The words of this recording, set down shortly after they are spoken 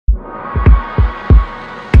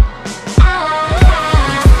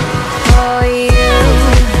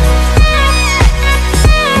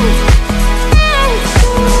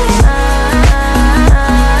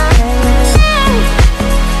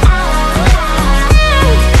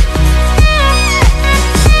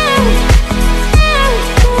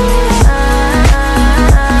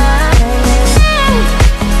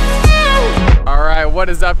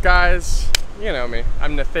up, guys? You know me.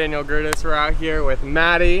 I'm Nathaniel Gerdes. We're out here with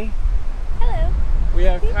Maddie. Hello. We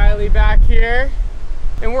have Kylie back here.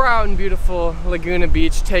 And we're out in beautiful Laguna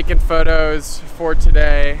Beach taking photos for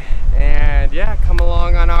today. And yeah, come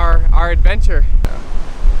along on our adventure.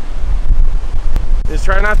 Just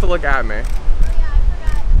try not to look at me. Oh yeah,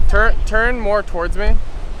 I forgot. Turn more towards me.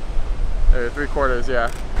 There, 3/4,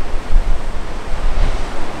 yeah.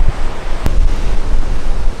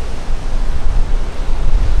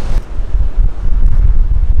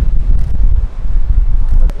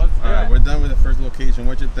 Alright, we're done with the first location.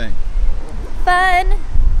 What you think? Fun.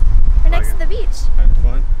 We're next to the beach. Having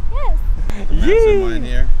fun? Yes. Some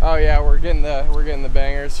here. Oh yeah, we're getting the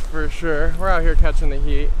bangers for sure. We're out here catching the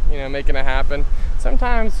heat, you know, making it happen.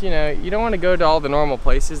 Sometimes, you know, you don't want to go to all the normal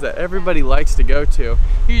places that everybody likes to go to.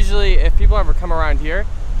 Usually, if people ever come around here,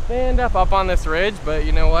 they end up on this ridge. But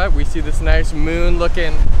you know what? We see this nice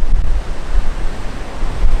moon-looking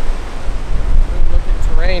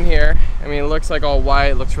terrain here. I mean, it looks like all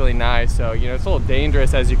white. It looks really nice. So you know, it's a little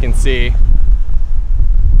dangerous, as you can see.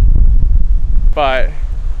 But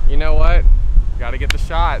you know what? We gotta get the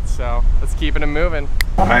shot, so let's keep it moving.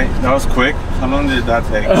 Alright, that was quick. How long did that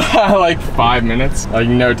take? Like 5 minutes, like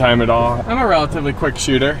no time at all. I'm a relatively quick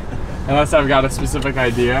shooter, unless I've got a specific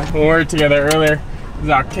idea. When we were together earlier, I was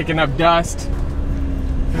out kicking up dust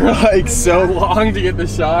for like so long to get the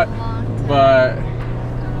shot. But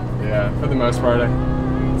yeah, for the most part, I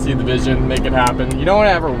see the vision, make it happen. You don't want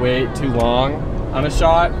to ever wait too long on a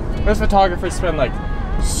shot. Most photographers spend like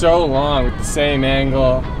so long with the same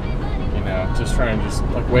angle, you know, just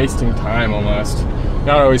like wasting time almost. You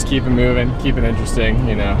gotta always keep it moving, keep it interesting,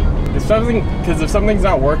 you know. Because if something's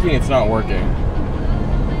not working, it's not working.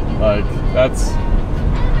 Like, that's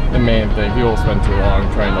the main thing. People spend too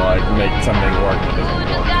long trying to like make something work that doesn't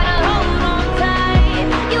work.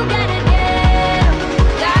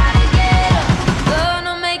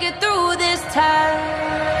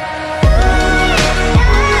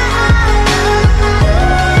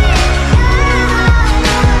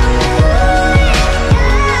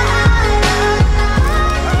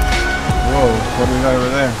 What do we got over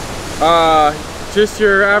there? Just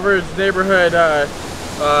your average neighborhood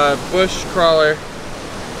bush crawler.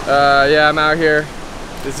 Yeah, I'm out here.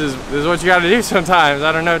 This is what you gotta do sometimes.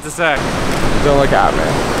 I don't know what to say. Don't look at me.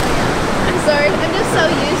 I'm sorry, I'm just so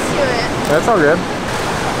used to it. That's all good.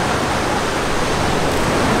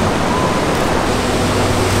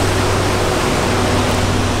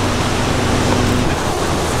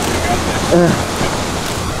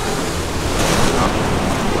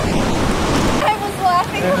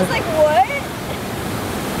 I was like, what?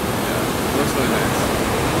 Yeah, looks really nice.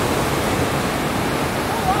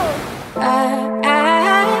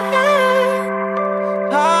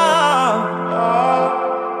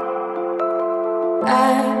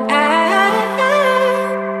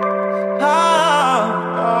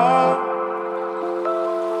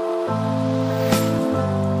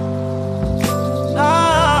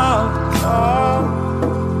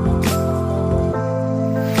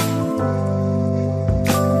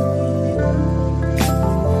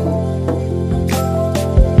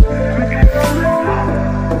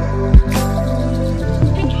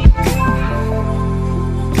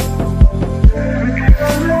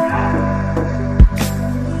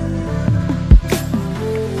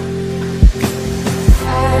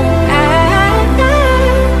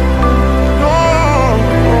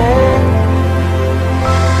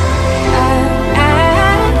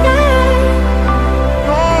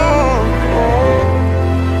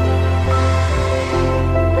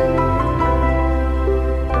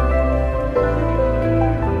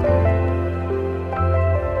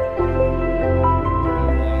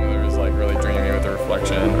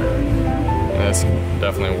 This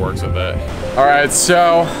definitely works with it. All right,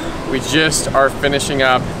 so we just are finishing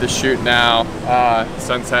up the shoot now.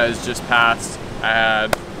 Sunset has just passed. I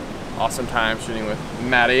had awesome time shooting with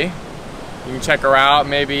Maddie. You can check her out.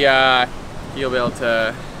 Maybe you'll be able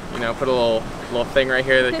to, you know, put a little thing right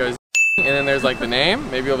here that goes and then there's like the name.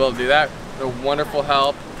 Maybe you'll be able to do that. A wonderful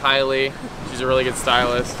help, Kylie. She's a really good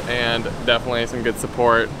stylist and definitely some good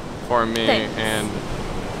support for me. Thanks. And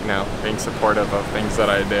you know, being supportive of things that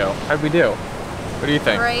I do. How'd we do? What do you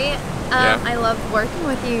think? Right? Yeah. I love working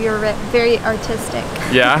with you. You're very artistic.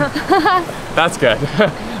 Yeah? That's good.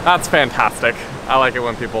 That's fantastic. I like it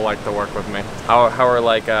when people like to work with me. How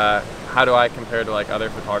do I compare to like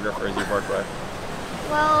other photographers you've worked with?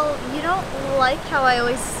 Well, you don't like how I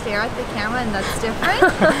always stare at the camera, and that's different.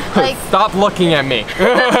 Like, stop looking at me.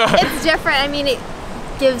 it's different. I mean, it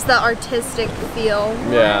gives the artistic feel.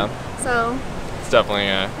 Yeah. So It's definitely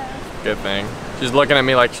a good thing. She's looking at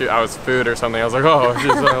me like I was food or something. I was like, oh, she's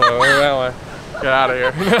well, get out of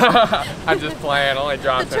here. I'm just playing, only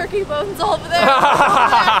dropped The turkey bone's over there.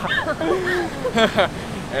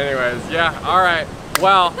 Anyways, yeah, all right.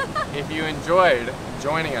 Well, if you enjoyed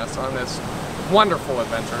joining us on this wonderful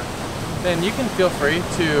adventure, then you can feel free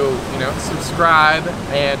to, you know, subscribe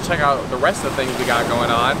and check out the rest of the things we got going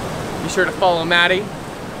on. Be sure to follow Maddie.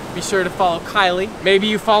 Be sure to follow Kylie. Maybe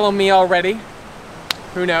you follow me already.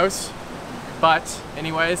 Who knows? But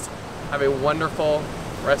anyways, have a wonderful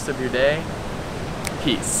rest of your day.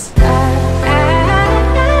 Peace.